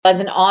as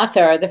an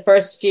author, the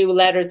first few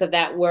letters of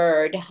that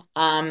word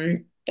are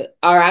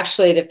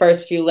actually the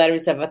first few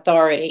letters of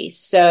authority.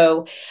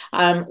 So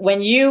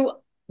when you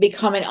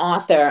become an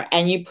author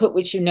and you put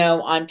what you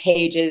know on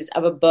pages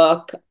of a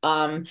book,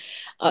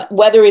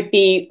 whether it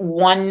be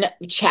one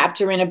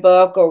chapter in a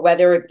book or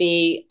whether it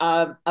be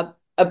a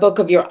book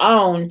of your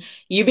own,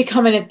 you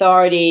become an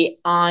authority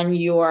on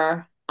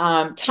your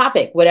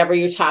topic, whatever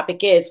your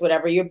topic is,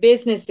 whatever your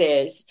business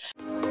is.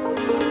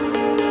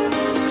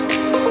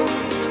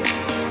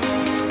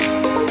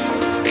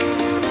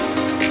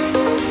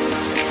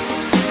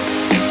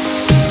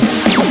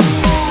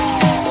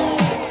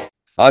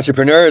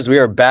 Entrepreneurs, we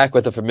are back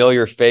with a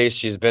familiar face.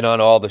 She's been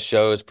on all the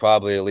shows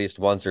probably at least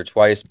once or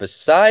twice,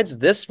 besides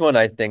this one,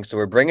 I think. So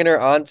we're bringing her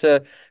onto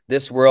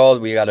this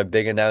world. We got a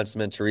big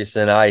announcement,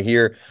 Teresa and I,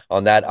 here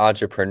on that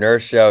entrepreneur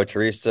show.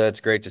 Teresa, it's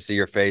great to see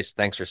your face.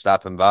 Thanks for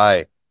stopping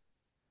by.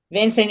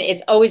 Vincent,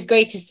 it's always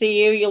great to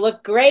see you. You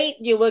look great.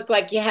 You look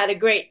like you had a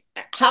great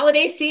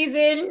holiday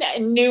season.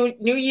 New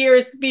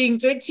Year's being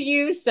good to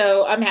you,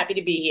 so I'm happy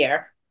to be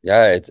here.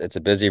 Yeah, it's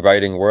a busy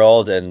writing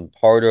world, and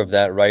part of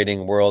that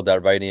writing world,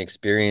 that writing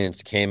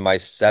experience came my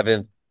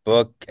seventh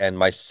book and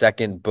my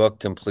second book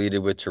completed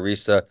with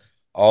Teresa.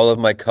 All of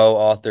my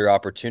co-author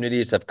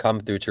opportunities have come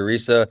through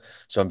Teresa,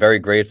 so I'm very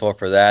grateful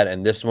for that.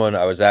 And this one,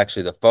 I was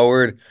actually the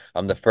forward.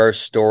 I'm the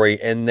first story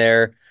in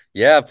there.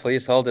 Yeah,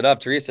 please hold it up.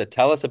 Teresa,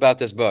 tell us about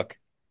this book.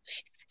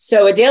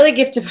 So, A Daily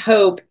Gift of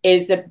Hope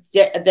is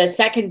the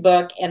second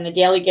book in the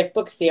Daily Gift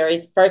book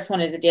series. The first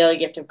one is A Daily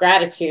Gift of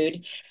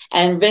Gratitude,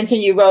 and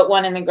Vincent, you wrote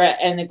one in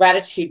the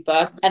gratitude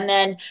book, and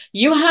then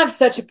you have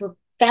such a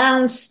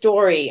profound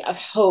story of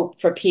hope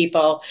for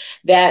people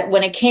that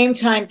when it came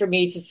time for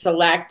me to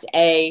select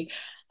a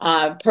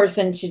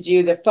person to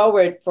do the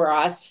forward for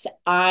us,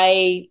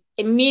 I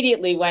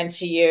immediately went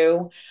to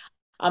you.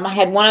 I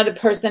had one other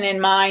person in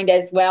mind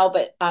as well,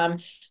 but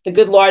the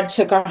good Lord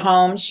took her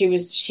home.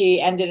 She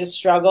ended a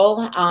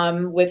struggle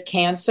with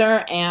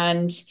cancer,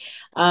 and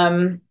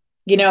um,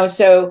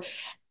 so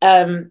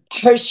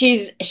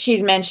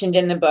she's mentioned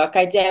in the book.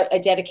 I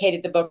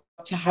dedicated the book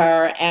to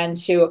her and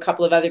to a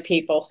couple of other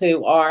people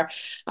who are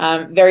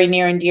very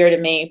near and dear to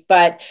me.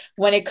 But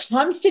when it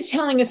comes to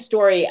telling a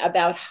story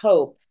about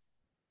hope,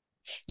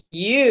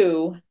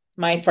 you,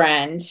 my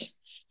friend,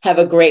 have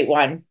a great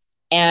one.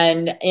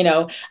 And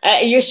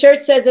your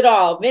shirt says it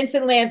all.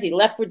 Vincent Lanzi,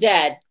 Left for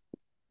Dead.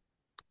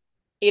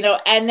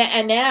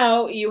 And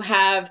now you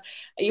have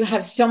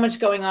so much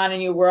going on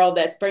in your world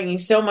that's bringing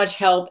so much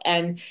help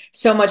and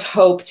so much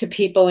hope to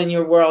people in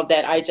your world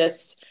that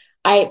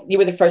I you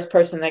were the first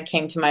person that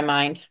came to my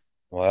mind.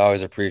 Well, I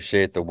always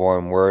appreciate the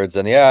warm words.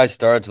 And yeah, I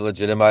started to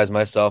legitimize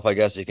myself, I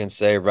guess you can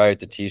say, right?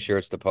 The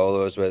t-shirts, the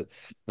polos with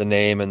the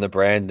name and the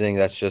branding.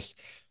 That's just,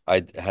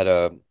 I had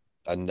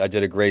I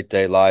did a great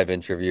day live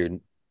interview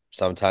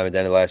sometime at the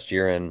end of last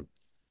year, and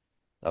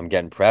I'm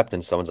getting prepped,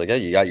 and someone's like, "Yeah,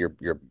 you got your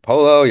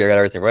polo, you got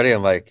everything ready."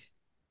 I'm like,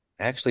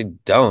 I actually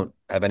don't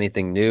have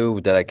anything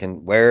new that I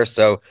can wear.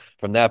 So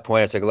from that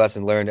point, I took a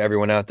lesson learned.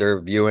 Everyone out there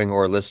viewing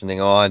or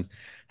listening on,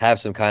 have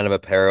some kind of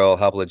apparel,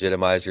 help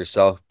legitimize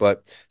yourself.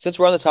 But since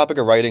we're on the topic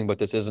of writing, but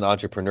this is an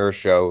entrepreneur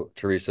show,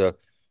 Teresa,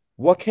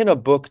 what can a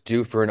book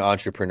do for an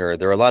entrepreneur?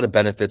 There are a lot of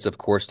benefits, of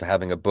course, to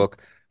having a book,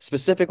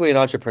 specifically in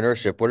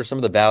entrepreneurship. What are some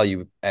of the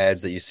value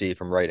adds that you see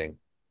from writing?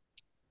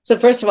 So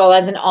first of all,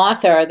 as an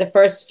author, the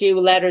first few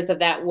letters of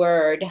that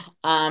word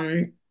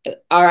are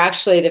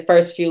actually the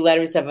first few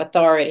letters of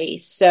authority.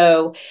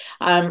 So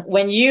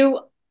when you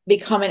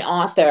become an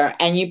author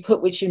and you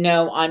put what you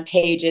know on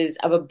pages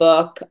of a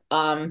book,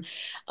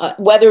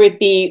 whether it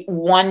be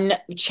one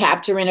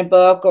chapter in a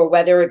book or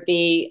whether it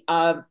be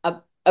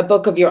a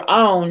book of your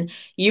own,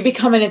 you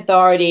become an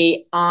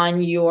authority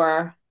on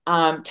your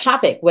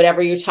topic,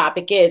 whatever your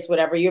topic is,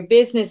 whatever your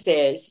business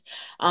is.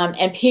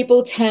 And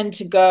people tend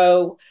to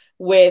go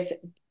with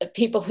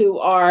people who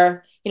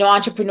are,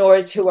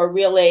 entrepreneurs who are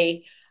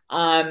really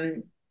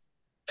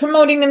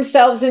promoting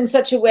themselves in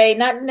such a way,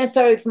 not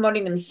necessarily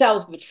promoting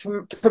themselves, but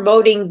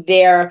promoting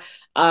their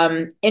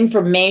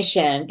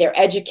information, their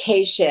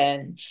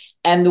education,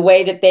 and the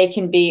way that they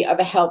can be of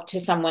a help to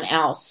someone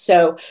else.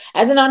 So,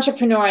 as an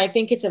entrepreneur, I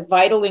think it's a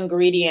vital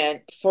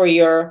ingredient for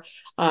your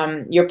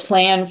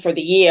plan for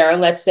the year.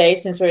 Let's say,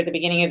 since we're at the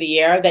beginning of the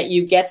year, that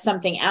you get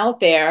something out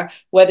there,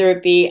 whether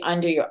it be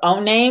under your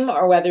own name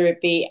or whether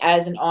it be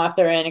as an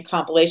author in a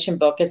compilation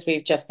book, as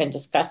we've just been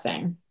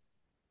discussing.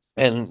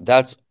 And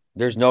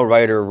there's no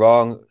right or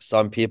wrong.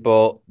 Some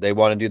people, they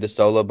want to do the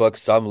solo book.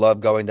 Some love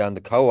going down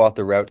the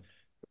co-author route.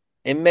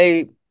 It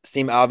may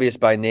seem obvious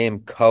by name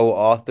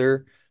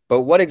co-author,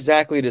 but what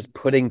exactly does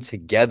putting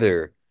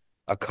together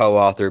a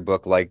co-author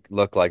book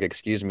look like?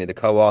 Excuse me. The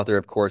co-author,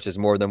 of course, is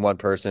more than one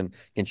person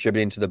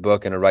contributing to the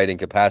book in a writing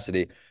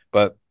capacity,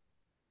 but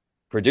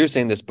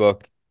producing this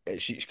book,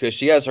 because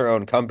she has her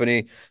own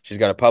company, she's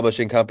got a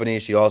publishing company.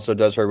 She also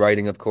does her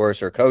writing, of course,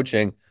 her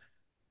coaching.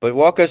 But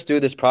walk us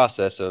through this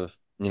process of,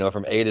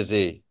 from A to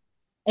Z.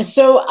 And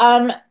so,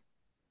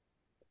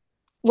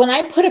 when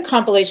I put a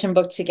compilation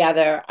book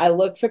together, I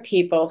look for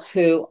people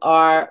who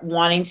are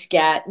wanting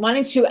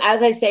to,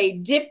 as I say,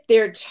 dip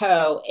their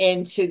toe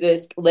into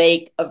this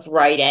lake of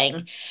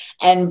writing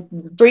and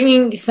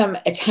bringing some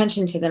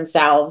attention to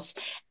themselves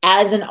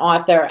as an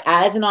author,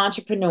 as an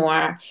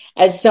entrepreneur,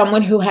 as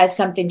someone who has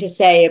something to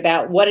say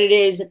about what it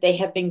is that they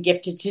have been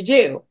gifted to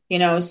do.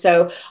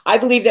 So I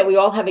believe that we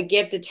all have a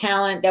gift, a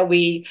talent that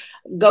we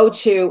go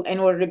to in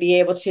order to be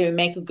able to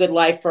make a good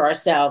life for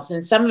ourselves.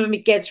 And some of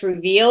it gets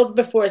revealed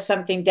before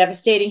something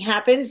devastating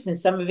happens, and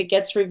some of it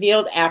gets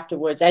revealed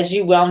afterwards, as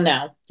you well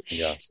know.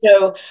 Yeah.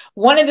 So,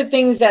 one of the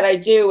things that I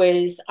do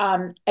is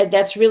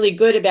that's really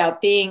good about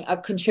being a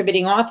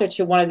contributing author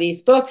to one of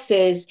these books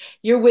is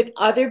you're with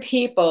other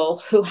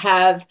people who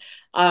have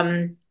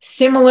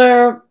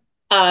similar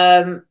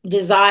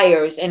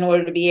desires in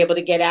order to be able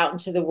to get out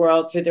into the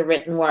world through the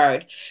written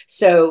word.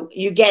 So,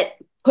 you get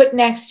put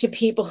next to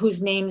people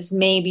whose names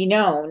may be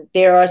known.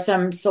 There are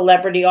some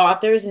celebrity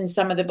authors in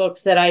some of the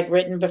books that I've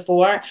written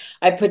before,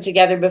 I've put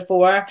together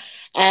before,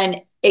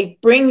 and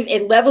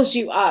it levels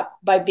you up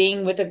by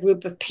being with a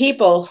group of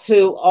people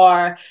who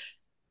are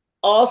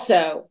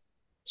also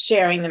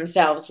sharing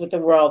themselves with the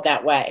world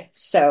that way.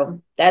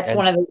 So that's And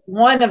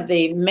one of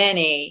the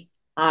many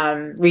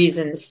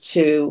reasons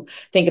to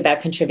think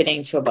about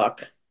contributing to a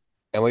book.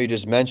 And what you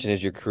just mentioned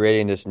is you're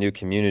creating this new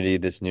community,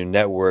 this new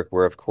network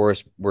where, of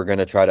course, we're going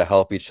to try to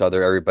help each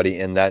other, everybody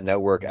in that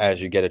network,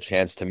 as you get a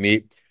chance to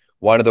meet.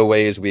 One of the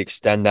ways we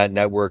extend that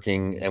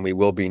networking, and we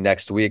will be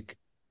next week,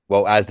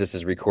 well, as this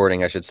is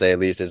recording, I should say at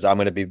least, is I'm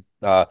going to be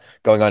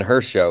going on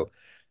her show.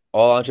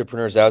 All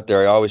entrepreneurs out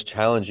there, I always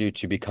challenge you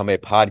to become a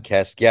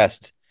podcast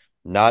guest,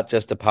 not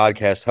just a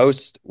podcast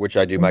host, which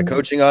I do my Mhm.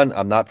 coaching on.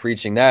 I'm not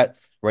preaching that.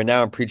 Right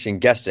now, I'm preaching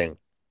guesting,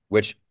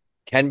 which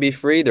can be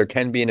free. There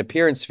can be an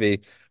appearance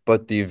fee,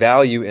 but the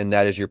value in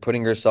that is you're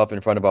putting yourself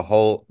in front of a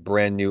whole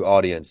brand new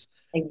audience.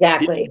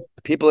 Exactly.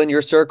 People in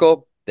your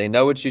circle, they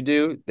know what you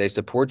do, they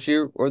support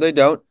you or they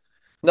don't.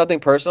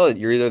 Nothing personal.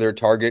 You're either their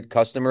target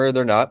customer or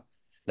they're not.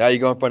 Now you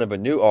go in front of a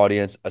new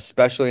audience,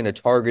 especially in a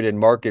targeted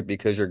market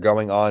because you're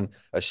going on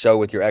a show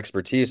with your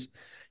expertise.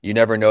 You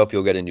never know if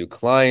you'll get a new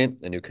client,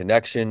 a new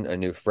connection, a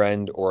new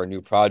friend, or a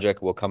new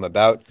project will come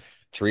about.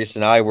 Teresa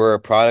and I were a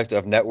product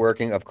of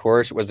networking, of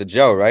course. Was it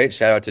Joe, right?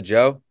 Shout out to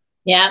Joe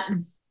Yeah.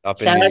 up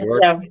in Shout New out to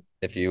York. Joe.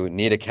 If you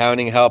need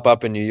accounting help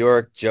up in New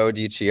York, Joe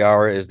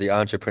DiChiara is the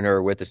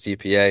entrepreneur with the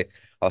CPA.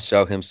 I'll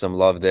show him some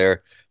love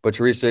there. But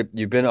Teresa,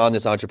 you've been on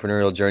this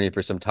entrepreneurial journey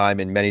for some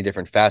time in many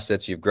different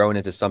facets. You've grown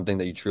into something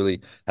that you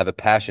truly have a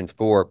passion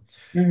for.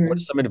 What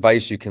is Mhm. some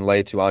advice you can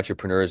lay to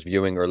entrepreneurs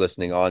viewing or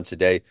listening on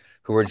today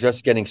who are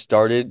just getting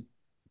started?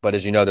 But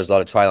as you know, there's a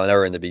lot of trial and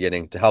error in the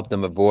beginning to help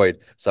them avoid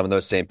some of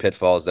those same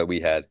pitfalls that we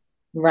had.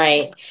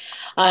 Right.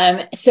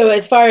 So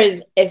as far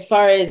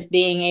as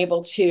being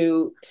able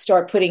to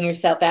start putting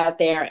yourself out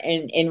there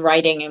in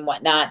writing and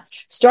whatnot,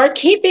 start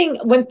keeping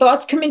when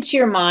thoughts come into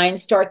your mind,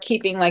 start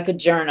keeping like a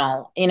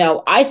journal.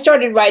 I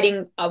started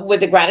writing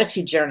with a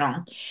gratitude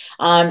journal,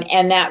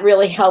 and that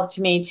really helped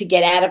me to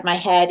get out of my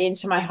head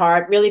into my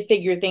heart, really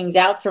figure things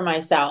out for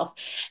myself.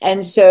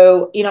 And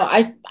so,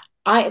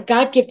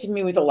 God gifted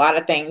me with a lot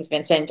of things,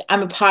 Vincent.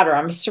 I'm a potter,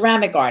 I'm a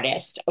ceramic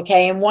artist.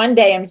 Okay. And one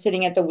day I'm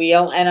sitting at the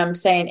wheel and I'm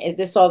saying, is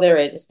this all there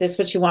is? Is this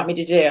what you want me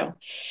to do?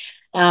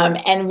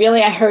 And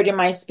really, I heard in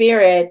my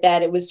spirit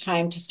that it was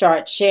time to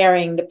start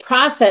sharing the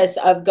process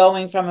of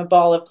going from a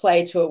ball of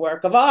clay to a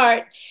work of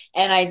art.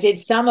 And I did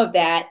some of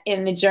that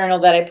in the journal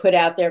that I put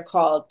out there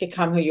called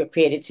Become Who You're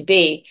Created to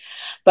Be.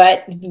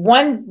 But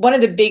one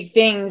of the big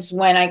things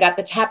when I got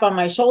the tap on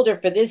my shoulder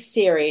for this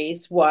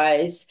series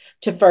was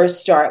to first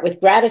start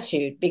with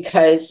gratitude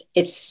because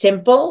it's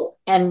simple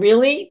and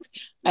really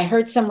I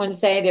heard someone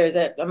say there's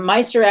a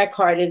Meister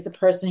Eckhart is the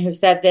person who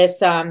said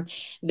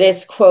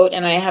this quote,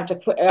 and I have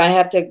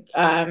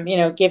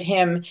to give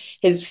him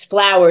his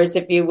flowers,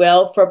 if you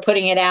will, for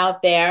putting it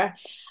out there.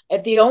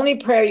 If the only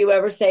prayer you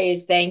ever say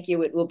is thank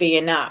you, it will be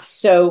enough.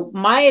 So,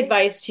 my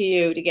advice to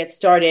you to get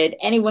started,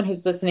 anyone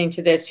who's listening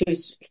to this,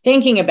 who's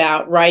thinking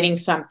about writing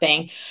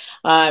something,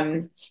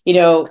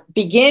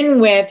 begin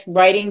with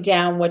writing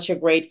down what you're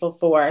grateful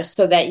for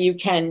so that you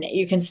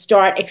can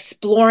start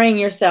exploring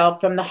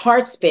yourself from the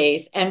heart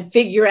space and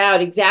figure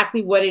out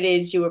exactly what it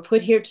is you were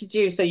put here to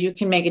do so you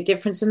can make a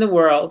difference in the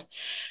world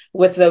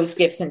with those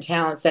gifts and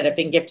talents that have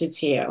been gifted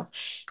to you.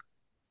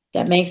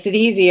 That makes it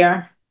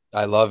easier.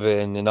 I love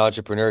it. And in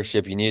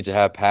entrepreneurship, you need to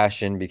have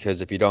passion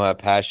because if you don't have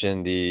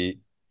passion, the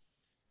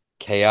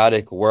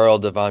chaotic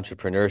world of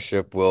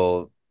entrepreneurship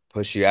will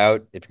push you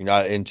out. If you're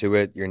not into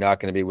it, you're not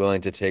going to be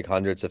willing to take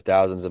hundreds of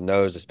thousands of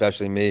no's,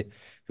 especially me,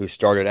 who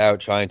started out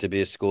trying to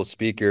be a school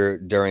speaker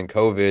during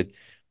COVID.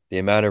 The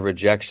amount of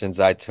rejections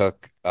I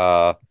took,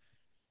 eh,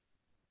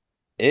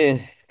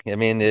 I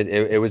mean,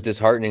 it was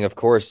disheartening, of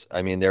course.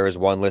 I mean, there was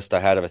one list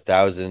I had of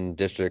 1,000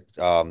 district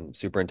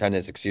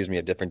superintendents, excuse me,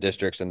 of different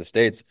districts in the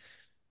states.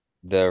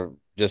 The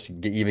just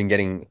even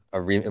getting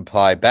a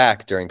reply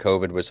back during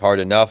COVID was hard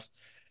enough.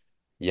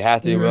 You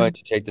have to be willing Mhm.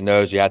 to take the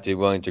no's. You have to be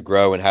willing to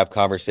grow and have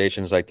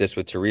conversations like this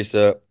with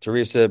Teresa.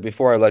 Teresa,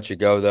 before I let you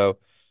go, though,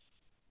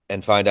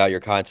 and find out your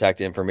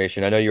contact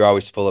information. I know you're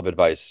always full of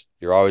advice.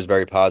 You're always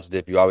very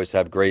positive. You always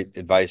have great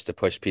advice to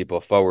push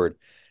people forward.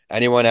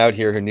 Anyone out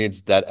here who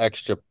needs that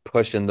extra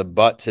push in the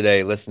butt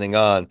today, listening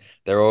on,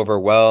 they're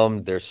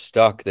overwhelmed, they're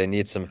stuck, they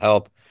need some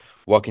help.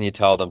 What can you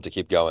tell them to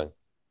keep going?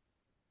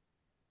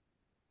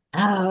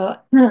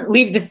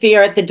 Leave the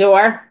fear at the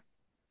door.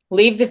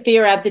 Leave the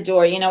fear at the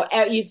door.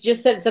 You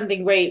just said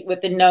something great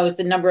with the no's,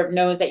 the number of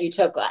no's that you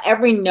took.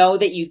 Every no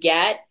that you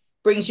get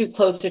brings you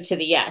closer to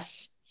the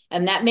yes.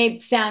 And that may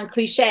sound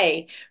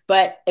cliche,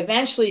 but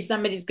eventually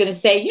somebody's going to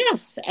say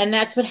yes. And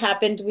that's what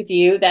happened with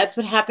you. That's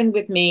what happened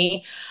with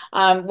me.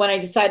 When I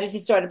decided to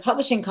start a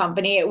publishing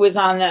company, it was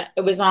on the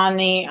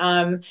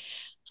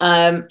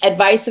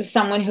advice of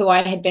someone who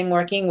I had been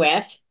working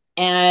with.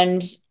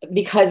 And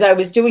because I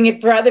was doing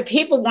it for other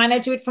people, why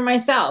not do it for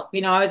myself?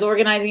 I was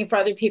organizing it for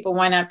other people.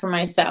 Why not for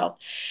myself?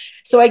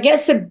 So I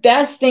guess the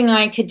best thing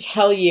I could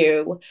tell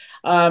you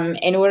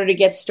in order to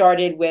get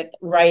started with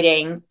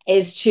writing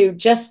is to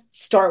just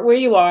start where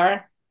you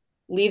are,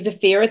 leave the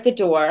fear at the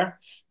door,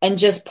 and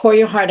just pour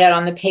your heart out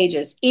on the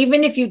pages.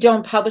 Even if you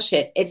don't publish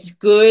it, it's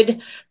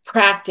good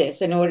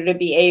practice in order to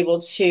be able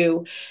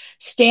to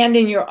stand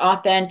in your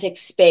authentic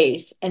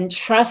space and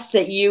trust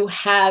that you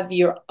have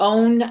your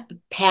own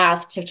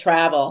path to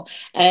travel.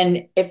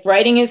 And if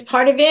writing is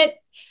part of it,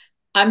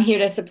 I'm here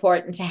to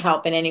support and to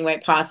help in any way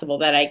possible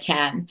that I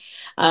can.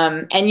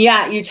 And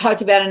yeah, you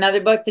talked about another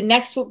book. The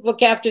next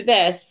book after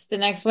this, the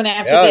next one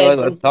after Yeah, this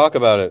let's is talk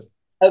about it.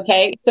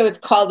 okay. So it's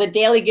called The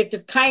Daily Gift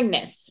of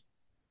Kindness.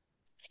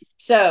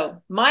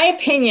 So, my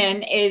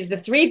opinion is the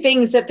three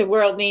things that the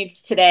world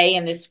needs today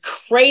in this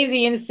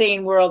crazy,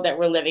 insane world that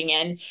we're living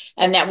in,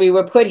 and that we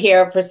were put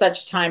here for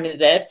such time as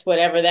this,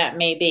 whatever that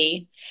may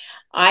be.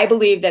 I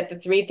believe that the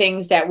three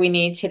things that we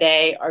need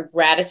today are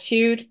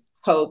gratitude,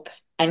 hope,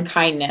 and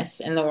kindness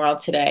in the world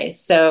today.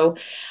 So,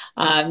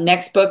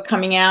 next book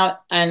coming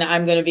out, and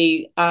I'm going to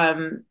be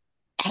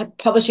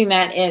publishing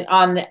that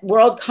on the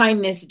World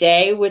Kindness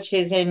Day, which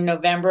is in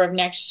November of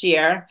next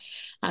year.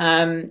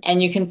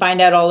 And you can find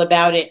out all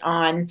about it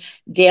on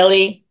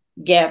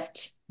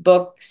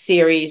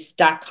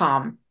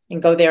dailygiftbookseries.com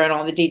and go there, and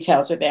all the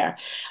details are there.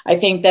 I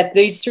think that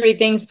these three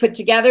things put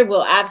together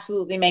will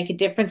absolutely make a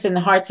difference in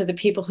the hearts of the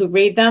people who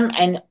read them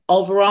and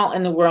overall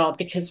in the world.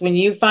 Because when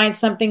you find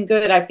something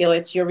good, I feel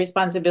it's your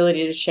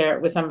responsibility to share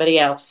it with somebody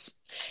else.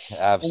 And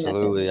that's the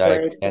Absolutely. I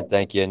word. can't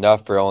thank you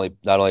enough for only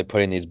not only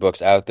putting these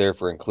books out there,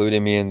 for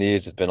including me in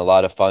these. It's been a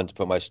lot of fun to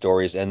put my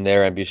stories in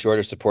there, and be sure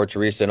to support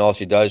Teresa and all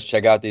she does.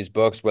 Check out these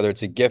books, whether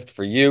it's a gift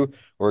for you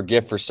or a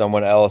gift for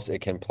someone else. It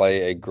can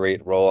play a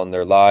great role in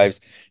their lives.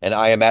 And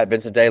I am at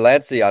Vincent Day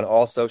Lancy on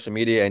all social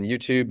media and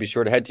YouTube. Be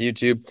sure to head to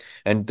YouTube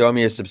and throw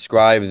me a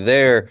subscribe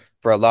there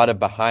for a lot of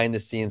behind the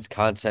scenes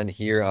content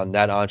here on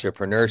That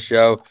Entrepreneur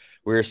Show.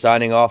 We're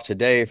signing off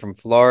today from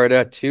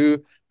Florida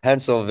to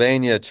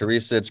Pennsylvania.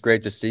 Teresa, it's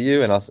great to see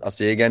you, and I'll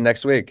see you again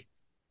next week.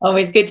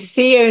 Always good to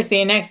see you. See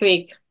you next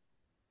week.